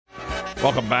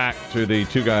Welcome back to the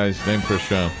Two Guys Named Chris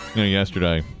show.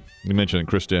 Yesterday you mentioned that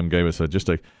Chris Dim gave us just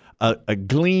a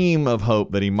gleam of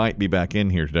hope that he might be back in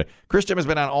here today. Chris Dim has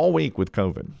been out all week with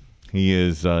COVID. He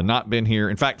has not been here.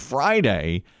 In fact,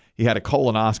 Friday he had a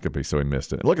colonoscopy, so he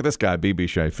missed it. Look at this guy, BB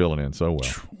Shea, filling in so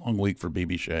well. Long week for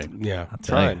BB Shea. Yeah, that's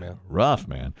right, man. Rough,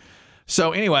 man.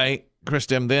 So anyway, Chris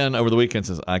Dim then over the weekend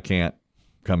says, I can't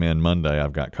come in Monday.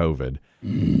 I've got COVID.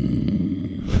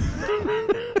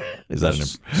 Is that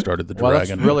started the Well,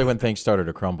 dragon? that's really when things started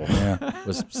to crumble. Yeah, it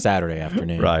was Saturday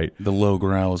afternoon. right? The low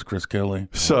growl is Chris Kelly.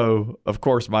 So of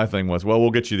course my thing was, well,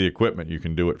 we'll get you the equipment. You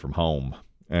can do it from home.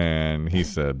 And he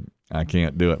said, I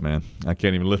can't do it, man. I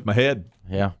can't even lift my head.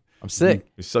 Yeah, I'm sick.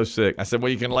 He's so sick. I said,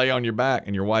 well, you can lay on your back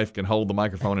and your wife can hold the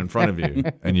microphone in front of you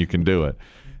and you can do it.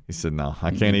 He said, no,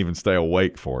 I can't even stay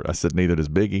awake for it. I said, neither does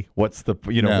Biggie. What's the,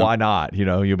 No. why not?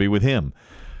 You'll be with him.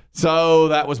 So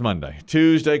that was Monday.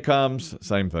 Tuesday comes,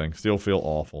 same thing. Still feel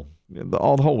awful. The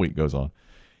whole week goes on.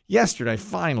 Yesterday,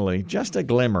 finally, just a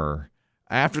glimmer.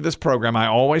 After this program, I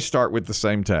always start with the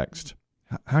same text.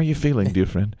 How are you feeling, dear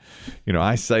friend?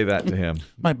 I say that to him.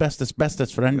 My bestest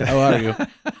friend. How are you?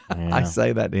 I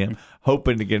say that to him,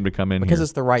 hoping to get him to come in Because here.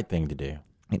 it's the right thing to do.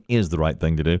 It is the right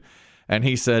thing to do. And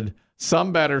he said,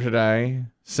 some better today.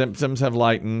 Symptoms have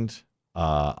lightened.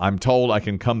 I'm told I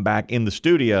can come back in the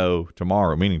studio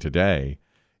tomorrow, meaning today,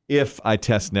 if I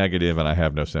test negative and I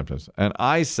have no symptoms. And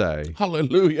I say,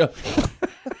 Hallelujah.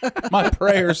 My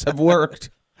prayers have worked.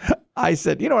 I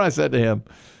said, you know what I said to him?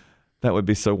 That would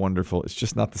be so wonderful. It's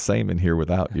just not the same in here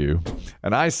without you.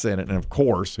 And I sent it, and of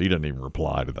course, he doesn't even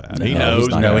reply to that. He knows.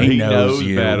 He knows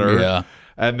you. better. Yeah.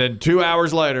 And then 2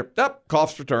 hours later,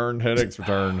 coughs returned, headaches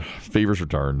returned, fevers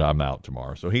returned. I'm out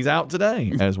tomorrow. So he's out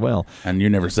today as well. And you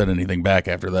never said anything back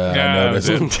after that. I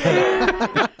noticed.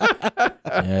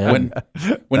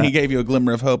 When he gave you a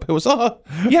glimmer of hope, it was,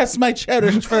 yes, my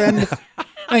cherished friend.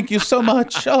 Thank you so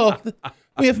much. Oh,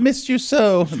 we have missed you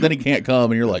so. And then he can't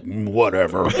come, and you're like,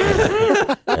 whatever.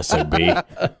 SOB.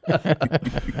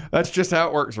 That's just how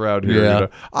it works around here. Yeah.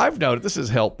 I've noticed this has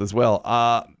helped as well.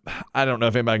 I don't know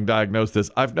if anybody can diagnose this.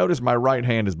 I've noticed my right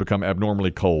hand has become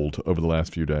abnormally cold over the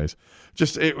last few days.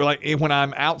 When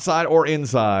I'm outside or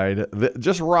inside,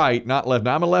 just right, not left.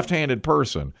 Now I'm a left-handed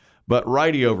person, but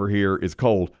righty over here is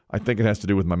cold. I think it has to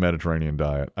do with my Mediterranean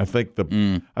diet. I think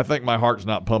I think my heart's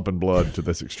not pumping blood to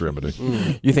this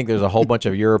extremity. You think there's a whole bunch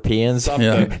of Europeans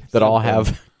that all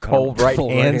have cold right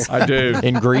hands? I do.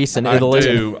 In Greece and I Italy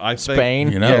do. and I think-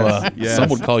 Spain? Yes. Some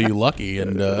would call you lucky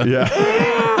and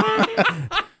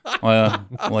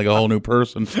like a whole new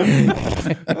person. You're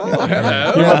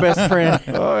my best friend.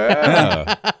 Oh,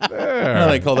 yeah. There.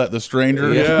 They call that the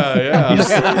stranger. Yeah.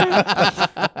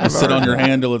 You sit on your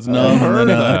hand till it's numb. I've heard and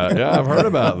then, of that. Yeah, I've heard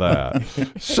about that.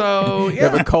 So, Yeah,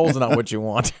 but cold's not what you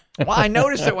want. Well, I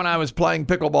noticed it when I was playing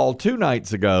pickleball 2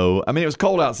 nights ago. I mean, it was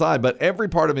cold outside, but every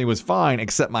part of me was fine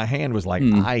except my hand was like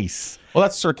ice. well,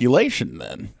 that's circulation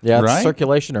then. Yeah, it's right?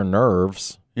 circulation or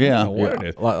nerves. Yeah. What it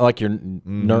is. Like your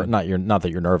not that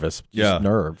you're nervous, just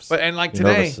nerves. But and like Your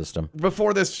today, nervous system.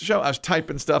 before this show, I was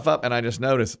typing stuff up and I just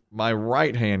noticed my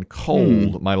right hand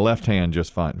cold, my left hand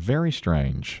just fine. Very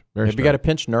strange. Very Have you got a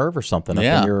pinched nerve or something up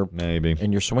Yeah. in your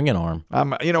Maybe. swinging arm?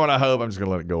 You know what I hope? I'm just going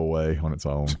to let it go away on its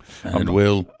own. And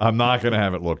will. I'm not going to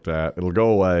have it looked at. It'll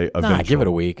go away eventually. Nah, give it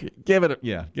a week. Give it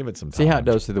some time. See how it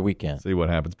goes through the weekend. See what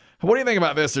happens. What do you think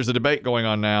about this? There's a debate going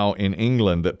on now in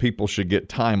England that people should get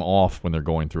time off when they're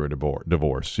going through a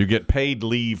divorce. You get paid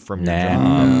leave from your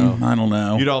job. I don't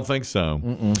know. You don't think so?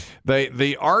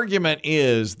 The argument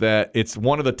is that it's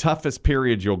one of the toughest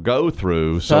periods you'll go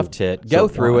through. Tough tit. Go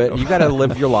through it. You got to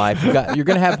live your life. You're going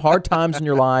to have hard times in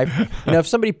your life. If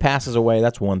somebody passes away,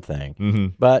 that's one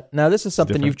thing. But now this is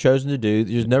something you've chosen to do.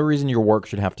 There's no reason your work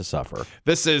should have to suffer.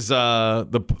 This is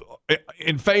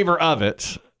in favor of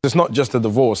it. It's not just the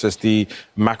divorce, it's the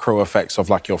macro effects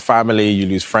of like your family, you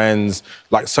lose friends,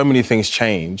 like so many things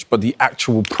change. But the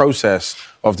actual process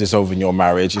of dissolving your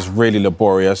marriage is really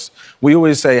laborious. We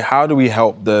always say, how do we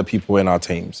help the people in our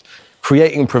teams?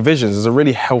 Creating provisions is a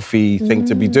really healthy thing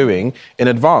to be doing in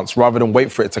advance rather than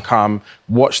wait for it to come,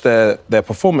 watch their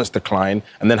performance decline,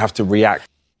 and then have to react.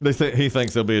 He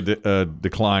thinks there'll be a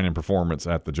decline in performance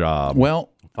at the job. Well,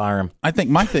 Fire him. I think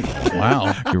my thing.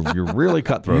 Wow. You're really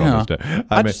cutthroat on this day.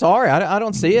 I'm sorry. I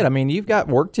don't see it. I mean, you've got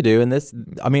work to do in this.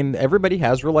 I mean, everybody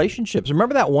has relationships.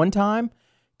 Remember that one time,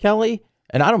 Kelly?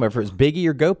 and I don't remember if it was Biggie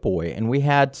or Goat Boy, and we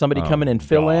had somebody come in and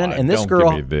fill in, and this don't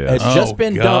girl give me this. had just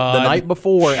been dumped the God. night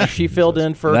before, and she filled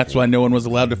in for. That's why no one was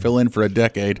allowed to fill in for a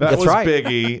decade. That That's was right.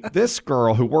 Biggie. This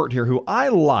girl who worked here, who I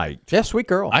liked. Yeah, sweet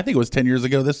girl. I think it was 10 years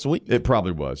ago this week. It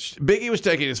probably was. Biggie was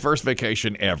taking his first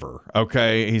vacation ever.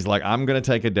 Okay. He's like, I'm going to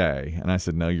take a day. And I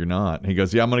said, no, you're not. He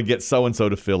goes, yeah, I'm going to get so-and-so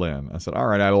to fill in. I said, all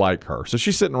right, I like her. So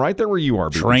she's sitting right there where you are.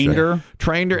 BBC.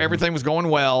 Trained her. Everything was going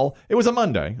well. It was a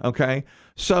Monday. Okay.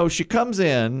 So she comes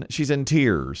in. She's in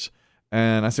tears.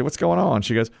 And I said, what's going on?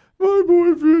 She goes, my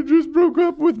boyfriend just broke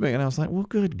up with me. And I was like, well,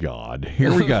 good God.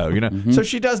 Here we go. So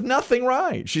she does nothing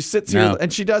right. She sits here No.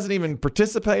 and she doesn't even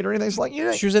participate or anything. It's like,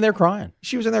 She was in there crying.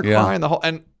 she was in there Yeah. crying the whole,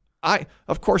 and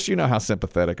of course, you know how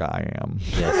sympathetic I am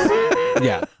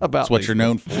Yeah. about That's what these you're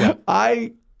known things. for.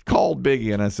 I called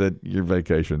Biggie and I said, your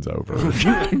vacation's over.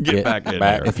 Get back in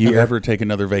there. If you ever take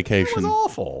another It was vacation,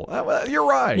 awful. You're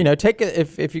right.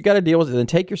 If you got to deal with it, then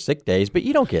take your sick days, but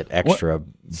you don't get extra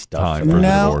stuff. Time for for that. the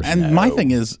no. divorce. And my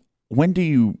thing is, when do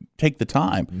you take the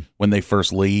time? When they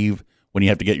first leave, when you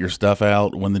have to get your stuff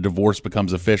out, when the divorce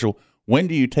becomes official, when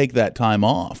do you take that time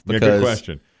off? Yeah, Because good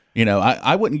question.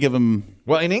 I wouldn't give them.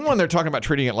 Well, in England, they're talking about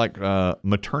treating it like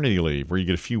maternity leave, where you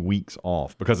get a few weeks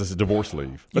off because it's a divorce leave.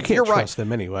 You But can't you're trust right.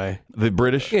 them anyway. The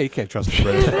British Yeah, you can't trust the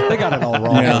British. They got it all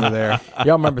wrong over there.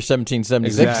 Y'all remember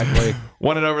 1776? Exactly.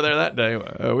 won it over there that day.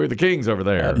 We were the kings over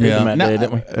there. Beat them that day,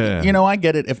 didn't we? Yeah. I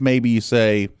get it if maybe you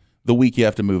say the week you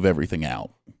have to move everything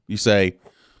out. You say,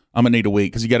 I'm gonna need a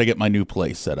week because you got to get my new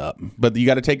place set up. But you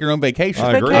got to take your own vacation.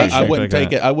 I agree. I wouldn't Take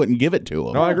take it. I wouldn't give it to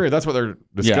them. No, I agree. That's what they're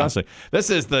discussing. This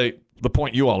is the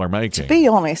point you all are making. Be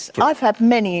honest, I've had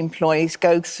many employees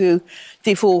go through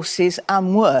divorces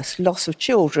and worse, loss of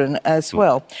children as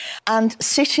well. And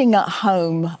sitting at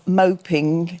home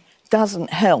moping doesn't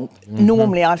help.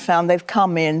 Normally I found they've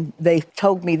come in, they've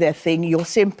told me their thing, you're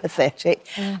sympathetic,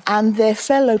 and their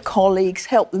fellow colleagues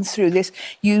help them through this.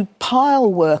 You pile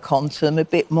work onto them a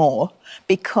bit more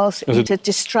because to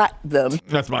distract them.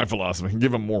 That's my philosophy.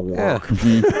 Give them more work.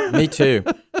 Me too.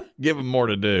 Give them more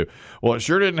to do. Well, it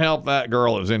sure didn't help that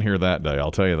girl that was in here that day.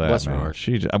 I'll tell you that. Bless her man. heart.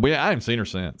 I haven't seen her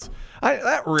since.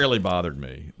 That really bothered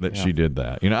me that she did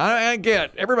that. I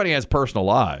get everybody has personal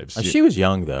lives. She was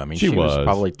young, though. I mean, She she was was.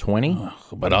 probably 20.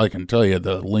 But I can tell you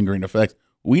the lingering effects.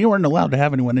 We weren't allowed to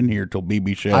have anyone in here till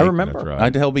BB Shea. I remember. That's right. I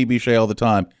tell BB Shea all the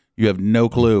time, you have no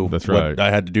clue That's what right.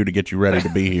 I had to do to get you ready to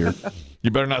be here. You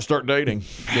better not start dating.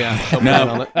 Yeah. Don't plan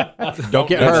on it. Don't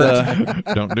get That's, hurt.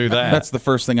 Don't do that. That's the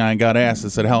first thing I got asked. It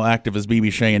said, how active is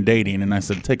BB Shea in dating? And I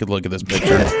said, take a look at this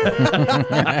picture.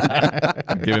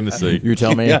 Give him the seat. You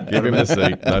tell me. Give him the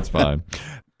seat. That's fine.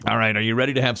 All right. Are you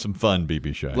ready to have some fun,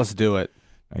 BB Shea? Let's do it.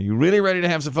 Are you really ready to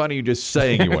have some fun? Or are you just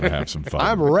saying you want to have some fun?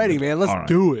 I'm ready, man. Let's All right.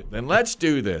 do it. Then let's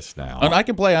do this now. And I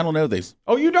can play. I don't know these.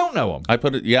 Oh, you don't know them? I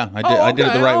put it. Yeah, I did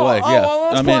it the right way. Yeah, well,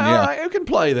 let's I'm play. in. Yeah. All right, you can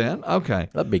play then. Okay.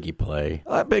 Let Biggie play.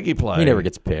 Let Biggie play. He never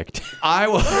gets picked. I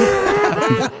will.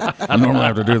 I normally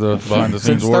have to do the behind the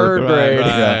scenes Since work. third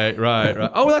grade. Right.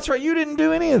 Oh, that's right. You didn't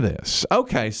do any of this.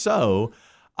 Okay, so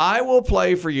I will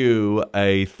play for you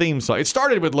a theme song. It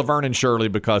started with Laverne and Shirley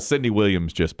because Cindy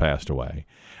Williams just passed away.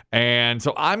 And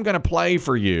so I'm going to play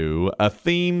for you a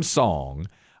theme song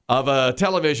of a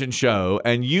television show,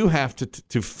 and you have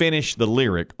to finish the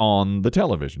lyric on the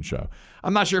television show.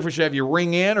 I'm not sure if we should have you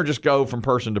ring in or just go from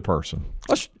person to person.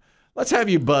 Let's have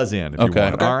you buzz in if you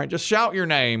Okay. want. All right, just shout your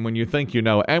name when you think you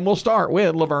know it, and we'll start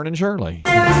with Laverne and Shirley.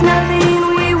 There's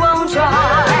nothing we won't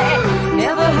try.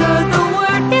 Never heard the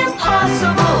word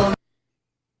impossible.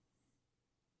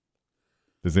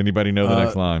 Does anybody know the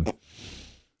next line?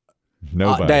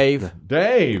 Nobody. Dave,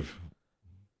 Dave.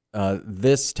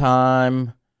 this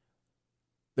time,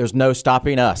 there's no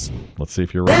stopping us. Let's see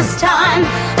if you're right. This time,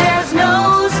 there's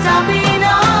no stopping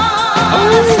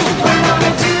us. We're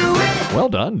gonna do it. Well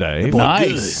done, Dave.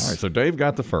 Nice. All right, so Dave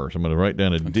got the first. I'm going to write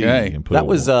down a D Okay. and put That a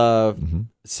was one.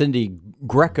 Cindy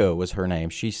Greco was her name.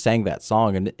 She sang that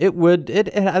song, and I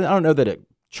don't know that it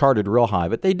charted real high,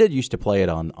 but they did used to play it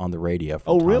on the radio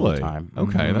from Oh, time really? to time.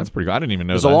 Okay, that's pretty good. I didn't even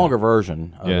know There's that. a longer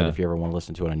version of Yeah. it if you ever want to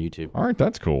listen to it on YouTube. All right,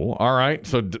 that's cool. All right,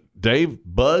 so Dave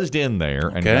buzzed in there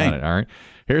and Okay. got it. All right,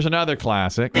 here's another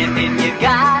classic. If you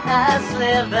got a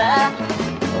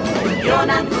sliver, you're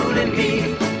not fooling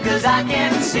me, 'cause I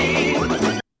can see.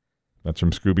 That's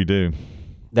from Scooby-Doo.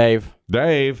 Dave,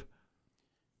 Dave.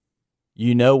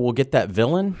 you know we'll get that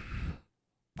villain?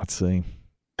 Let's see.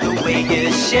 The way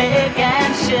you shake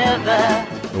and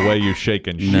shiver. The way you shake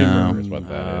and shiver No. is what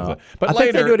that is. But I later,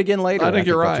 think they do it again later. I think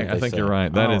you're that's right. what I they think say. you're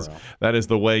right. Oh, That is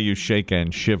the way you shake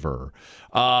and shiver.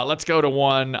 Let's go to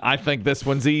one. I think this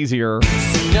one's easier.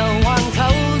 No one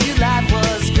told you life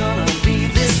was gonna be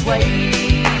this way.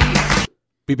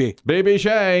 BB. BB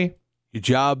Shea. Your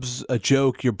job's a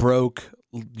joke. You're broke.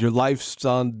 Your life's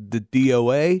on the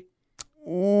DOA.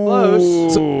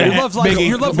 Close. Your love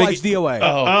life's DOA.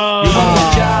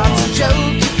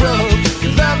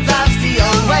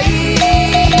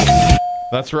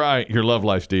 That's right. Your love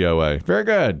life's DOA. Very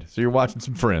good. So you're watching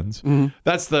some Friends.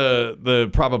 That's the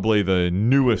probably the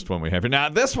newest one we have here. Now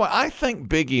this one, I think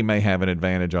Biggie may have an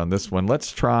advantage on this one.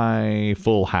 Let's try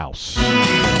Full House.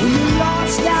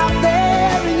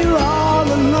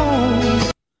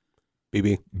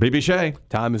 BB. BB Shea.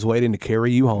 Time is waiting to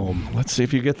carry you home. Let's see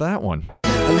if you get that one.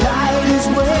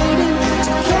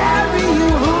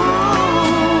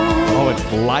 Oh,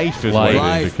 it's Life is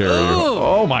waiting to carry you.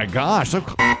 Oh my gosh, so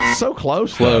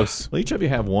close. Close. Though. Each of you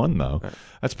have one though.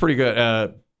 That's pretty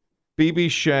good.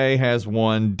 BB Shea has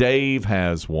one. Dave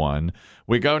has one.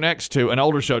 We go next to an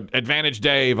older show. Advantage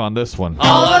Dave on this one.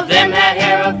 All of them had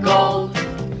hair of gold,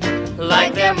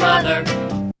 like their mother.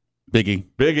 Biggie.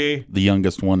 Biggie. The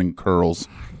youngest one in curls.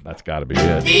 That's got to be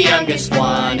it. The youngest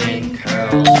one in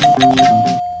curls.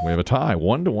 We have a tie.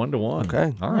 1-1.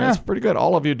 Okay. All right. That's pretty good.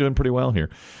 All of you doing pretty well here.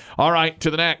 All right. To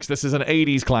the next. This is an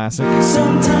 80s classic.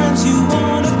 Sometimes you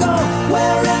want to go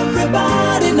where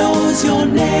everybody knows your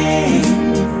name.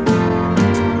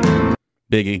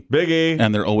 Biggie. Biggie.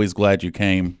 And they're always glad you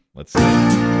came. Let's see.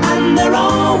 And they're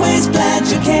always glad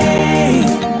you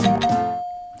came.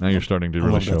 Now you're starting to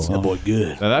really show That off. boy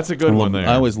good. Now that's a good one there.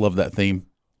 I always love that theme.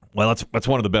 Well, that's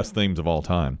one of the best themes of all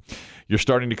time. You're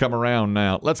starting to come around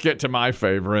now. Let's get to my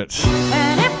favorite.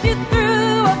 And if you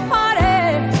threw a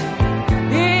party,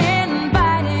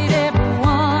 invited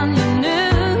everyone you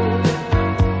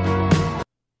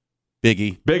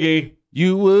knew. Biggie.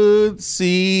 You would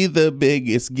see the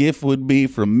biggest gift would be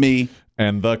from me.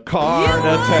 And the card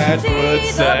attached would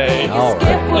say. All right.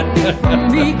 Gift would be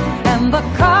from me, and the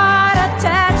card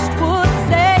attached would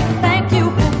say, "Thank you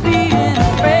for being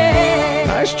a friend."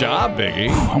 Nice job,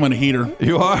 Biggie. I'm gonna heat her.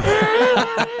 You are.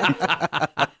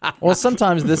 Well,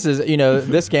 sometimes this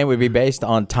game would be based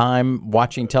on time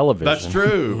watching television. That's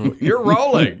true. You're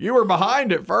rolling. You were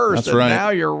behind at first, That's and right. now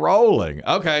you're rolling.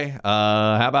 Okay.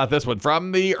 How about this one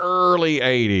from the early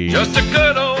 80s? Just a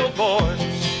good old boy,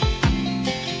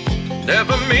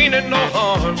 never meaning no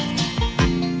harm.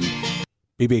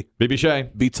 BB Shea.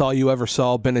 Beats all you ever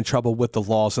saw. Been in trouble with the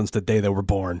law since the day they were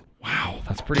born. Wow,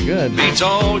 that's pretty good. Beats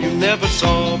all you never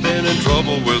saw. Been in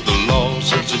trouble with the law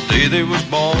since the day they was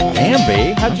born. Damn,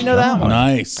 B. How'd you know that one?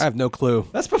 Nice. I have no clue.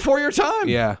 That's before your time.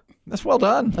 Yeah. That's well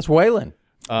done. That's Waylon.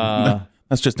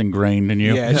 That's just ingrained in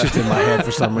you. Yeah, it's just in my head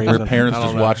for some reason. Your parents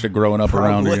just watched it growing up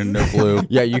around you and no clue.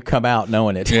 Yeah, you come out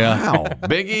knowing it. Yeah. Wow.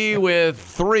 Biggie with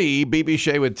 3, BB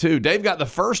Shea with 2. Dave got the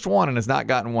first one and has not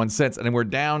gotten one since. And then we're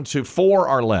down to 4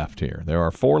 are left here. There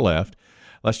are 4 left.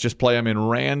 Let's just play them in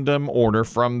random order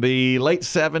from the late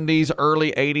 70s,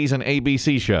 early 80s, and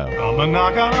ABC show. Come and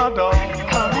knock on our door.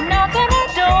 Come and knock on our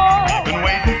door. Been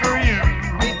waiting for you.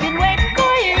 We've been waiting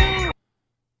for you.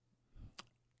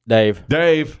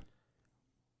 Dave.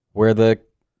 Where the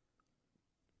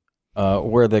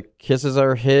kisses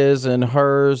are his and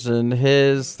hers and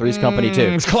his. Three's Company too.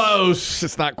 It's close.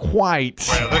 It's not quite.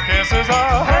 Where the kisses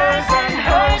are hers and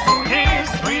his.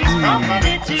 Three's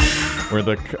company too.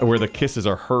 Where the kisses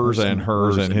are hers and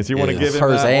his. You want to give him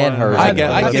Hers that and one? hers.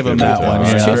 I give him that one.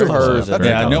 It's Yeah. two hers.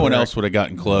 Yeah, no one else would have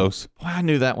gotten close. Boy, I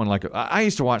knew that one I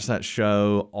used to watch that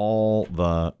show all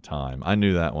the time. I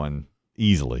knew that one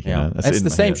easily. Yeah, That's it's in the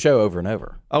my same head. show over and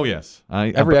over. Oh yes,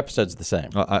 Every episode's the same.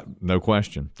 no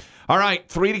question. All right,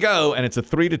 3 to go, and it's a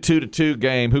 3-2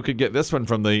 game. Who could get this one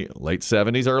from the late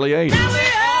 70s, early 80s? Now we're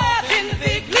up in the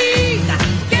big leagues.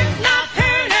 Getting our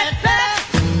turn at bat.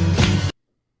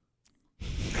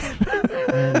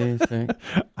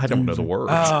 I don't know the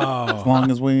words. As long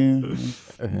as we.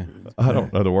 I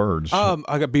don't know the words. I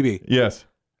got BB. Yes.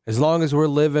 As long as we're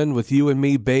living with you and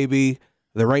me, baby,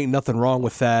 there ain't nothing wrong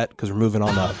with that because we're moving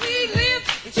on up. We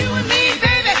live, it's you and me,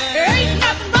 baby. There ain't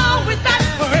nothing wrong with that.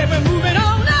 Forever moving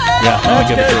on up. Yeah, I'll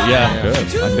give it to you. Yeah. Good.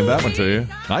 I'll give that one to you.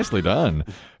 Nicely done.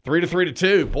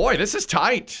 3-3-2. Boy, this is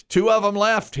tight. 2 of them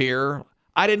left here.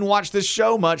 I didn't watch this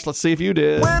show much. Let's see if you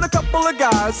did. When a couple of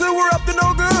guys who were up to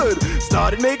no good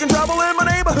started making trouble in my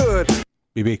neighborhood.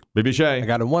 BB Shea. I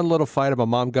got in one little fight and my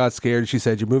mom got scared. She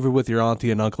said, "You're moving with your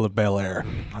auntie and uncle of Bel Air."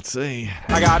 Let's see.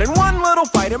 I got in one little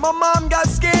fight and my mom got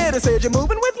scared and said, "You're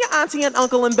moving with your auntie and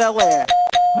uncle in Bel Air."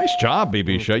 Nice job,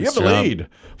 BB Shea. You have the job. lead.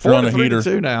 You're on a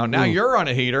 4-3-2 now. Now you're on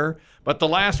a heater, but the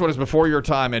last one is before your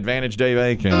time. Advantage Dave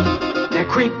Aiken. They're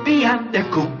creepy and they're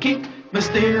kooky,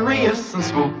 mysterious and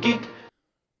spooky.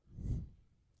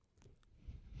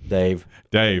 Dave.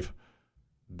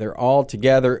 They're all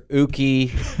together.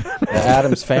 Ookie, the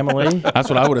Addams Family. That's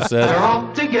what I would have said. They're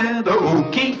all together,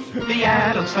 Ookie, the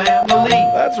Addams Family.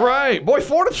 That's right. Boy,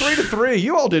 4 to 3 to 3.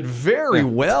 You all did very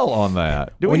well on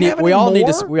that. Do we have any we all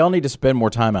more? need to spend more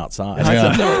time outside.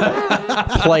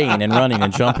 Playing and running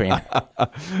and jumping.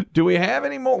 Do we have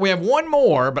any more? We have one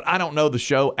more, but I don't know the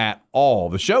show at all.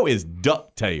 The show is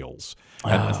DuckTales.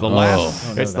 And it's the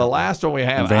last. It's the last one we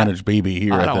have. Advantage BB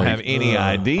here. I don't have any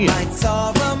idea.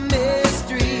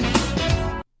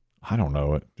 I don't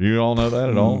know it. Do you all know that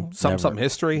at all? Something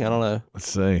history? I don't know. Let's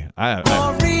see. You're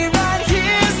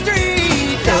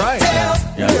right.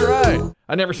 Yeah. You're right.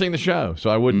 I never seen the show, so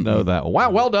I wouldn't know that. Wow,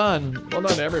 well done. Well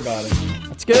done to everybody.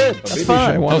 That's good. That's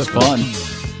fun. That was fun.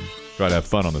 Try to have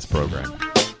fun on this program.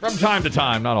 From time to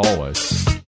time, not always.